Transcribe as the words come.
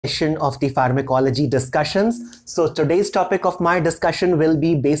Session of the pharmacology discussions. So today's topic of my discussion will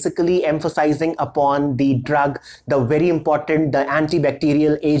be basically emphasizing upon the drug, the very important, the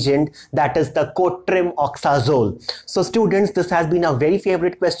antibacterial agent, that is the Cotrimoxazole. So students, this has been a very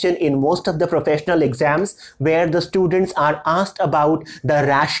favorite question in most of the professional exams, where the students are asked about the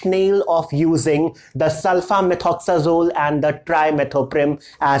rationale of using the sulphamethoxazole and the trimethoprim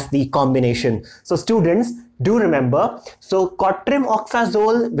as the combination. So students, do remember, so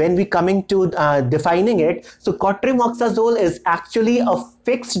cotrimoxazole, when we coming to defining it, so cotrimoxazole is actually a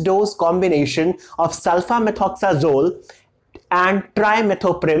fixed dose combination of sulphamethoxazole and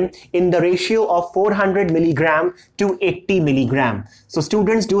trimethoprim in the ratio of 400 milligram to 80 milligram. So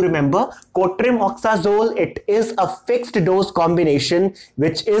students, do remember, cotrimoxazole, it is a fixed dose combination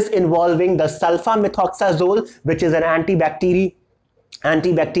which is involving the sulphamethoxazole, which is an antibacterial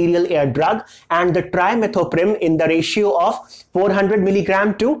drug, and the trimethoprim in the ratio of 400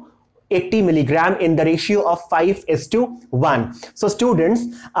 milligram to 80 milligram in the ratio of 5:1. So students,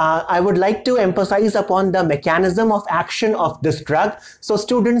 I would like to emphasize upon the mechanism of action of this drug. So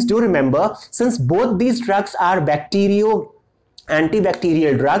students, do remember, since both these drugs are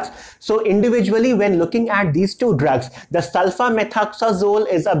antibacterial drugs, so individually when looking at these two drugs, the sulphamethoxazole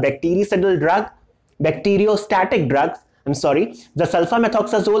is a bacteriostatic drug. The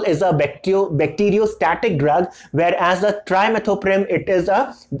sulphamethoxazole is a bacteriostatic drug, whereas the trimethoprim, it is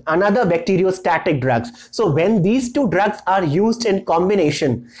another bacteriostatic drug. So when these two drugs are used in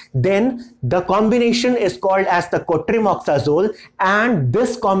combination, then the combination is called as the cotrimoxazole, and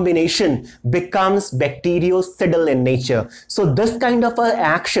this combination becomes bactericidal in nature. So this kind of an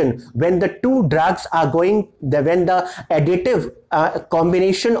action, when the two drugs are when the additive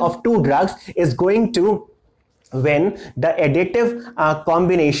combination of two drugs is going to when the additive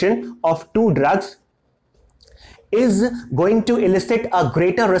combination of two drugs is going to elicit a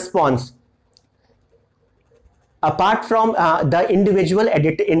greater response apart from the individual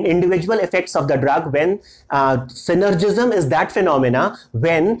effects of the drug, when synergism is that phenomena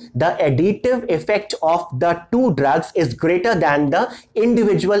when the additive effect of the two drugs is greater than the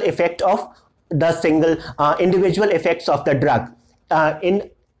individual effect of the individual effects of the drug in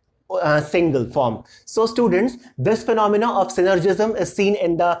single form. So students, this phenomena of synergism is seen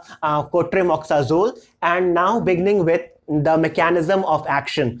in the cotrimoxazole. And now beginning with the mechanism of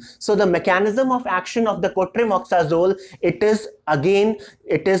action. So the mechanism of action of the cotrimoxazole, it is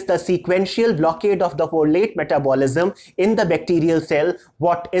the sequential blockade of the folate metabolism in the bacterial cell,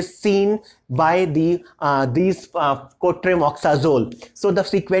 what is seen by these cotrimoxazole. So the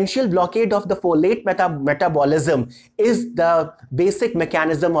sequential blockade of the folate metabolism is the basic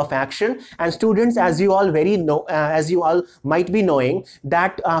mechanism of action. And students, as you all might be knowing,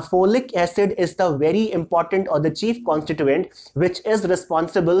 that folic acid is the very important or the chief constituent which is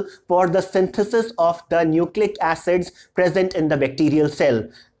responsible for the synthesis of the nucleic acids present in the bacterial cell.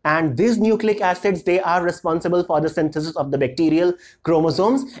 And these nucleic acids, they are responsible for the synthesis of the bacterial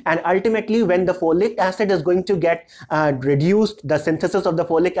chromosomes. And ultimately, when the folic acid is going to get reduced, the synthesis of the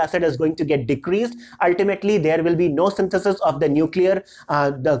folic acid is going to get decreased. Ultimately, there will be no synthesis of the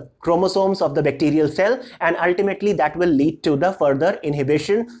chromosomes of the bacterial cell. And ultimately, that will lead to the further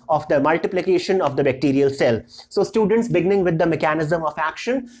inhibition of the multiplication of the bacterial cell. So students, beginning with the mechanism of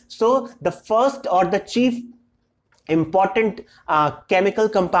action. So the first or the chief important chemical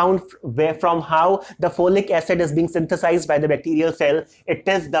compound from how the folic acid is being synthesized by the bacterial cell, it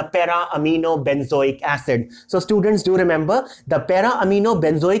is the para-amino-benzoic acid. So students, do remember, the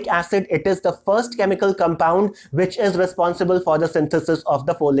para-amino-benzoic acid, it is the first chemical compound which is responsible for the synthesis of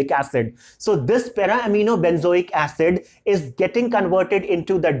the folic acid. So this para-amino-benzoic acid is getting converted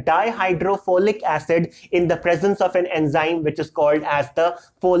into the dihydrofolic acid in the presence of an enzyme which is called as the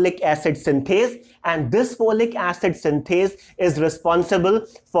folic acid synthase, and this folic acid synthase is responsible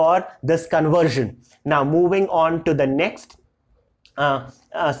for this conversion. Now moving on to the next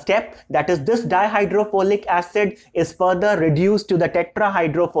step, that is this dihydrofolic acid is further reduced to the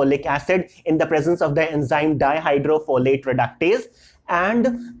tetrahydrofolic acid in the presence of the enzyme dihydrofolate reductase,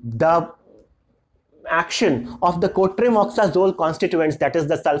 and the action of the cotrimoxazole constituents, that is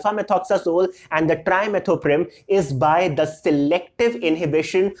the sulphamethoxazole and the trimethoprim, is by the selective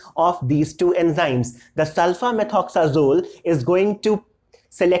inhibition of these two enzymes. The sulphamethoxazole is going to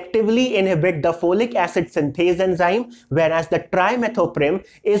selectively inhibit the folic acid synthase enzyme, whereas the trimethoprim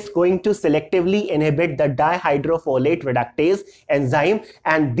is going to selectively inhibit the dihydrofolate reductase enzyme.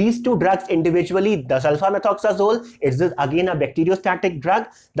 And these two drugs individually, the sulphamethoxazole is again a bacteriostatic drug,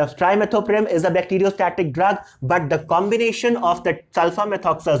 the trimethoprim is a bacteriostatic drug, but the combination of the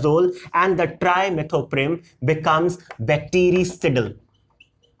sulphamethoxazole and the trimethoprim becomes bactericidal.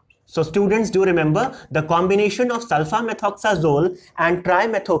 So students, do remember the combination of sulfamethoxazole and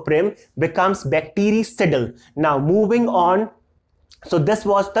trimethoprim becomes bactericidal. Now moving on, so this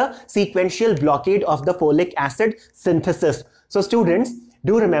was the sequential blockade of the folic acid synthesis. So students,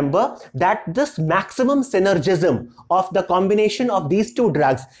 do remember that this maximum synergism of the combination of these two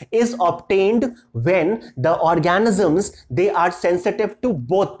drugs is obtained when the organisms, they are sensitive to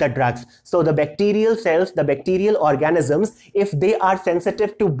both the drugs. So the bacterial cells, the bacterial organisms, if they are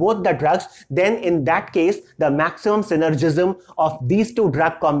sensitive to both the drugs, then in that case the maximum synergism of these two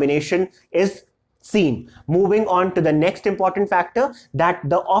drug combination is seen. Moving on to the next important factor, that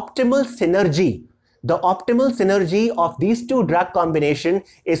the optimal synergy of these two drug combination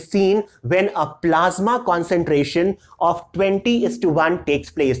is seen when a plasma concentration of 20:1 takes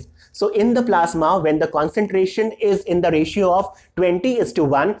place. So in the plasma, when the concentration is in the ratio of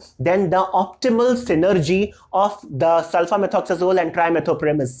 20:1, then the optimal synergy of the sulfamethoxazole and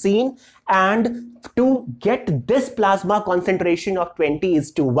trimethoprim is seen. And to get this plasma concentration of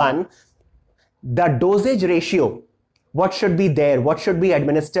 20:1, the dosage ratio, what should be there, what should be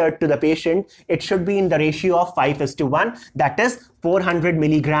administered to the patient, it should be in the ratio of 5:1, that is 400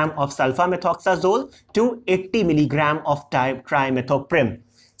 milligram of sulfamethoxazole to 80 milligram of trimethoprim.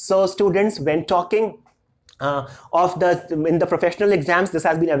 So students, when talking in the professional exams, this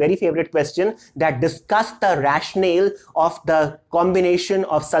has been a very favorite question, that discuss the rationale of the combination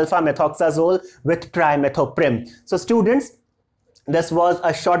of sulfamethoxazole with trimethoprim. So students, this was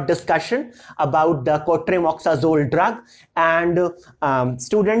a short discussion about the cotrimoxazole drug. And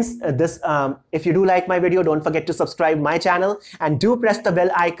students, if you do like my video, don't forget to subscribe my channel and do press the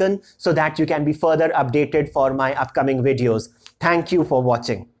bell icon so that you can be further updated for my upcoming videos. Thank you for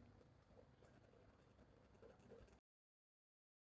watching.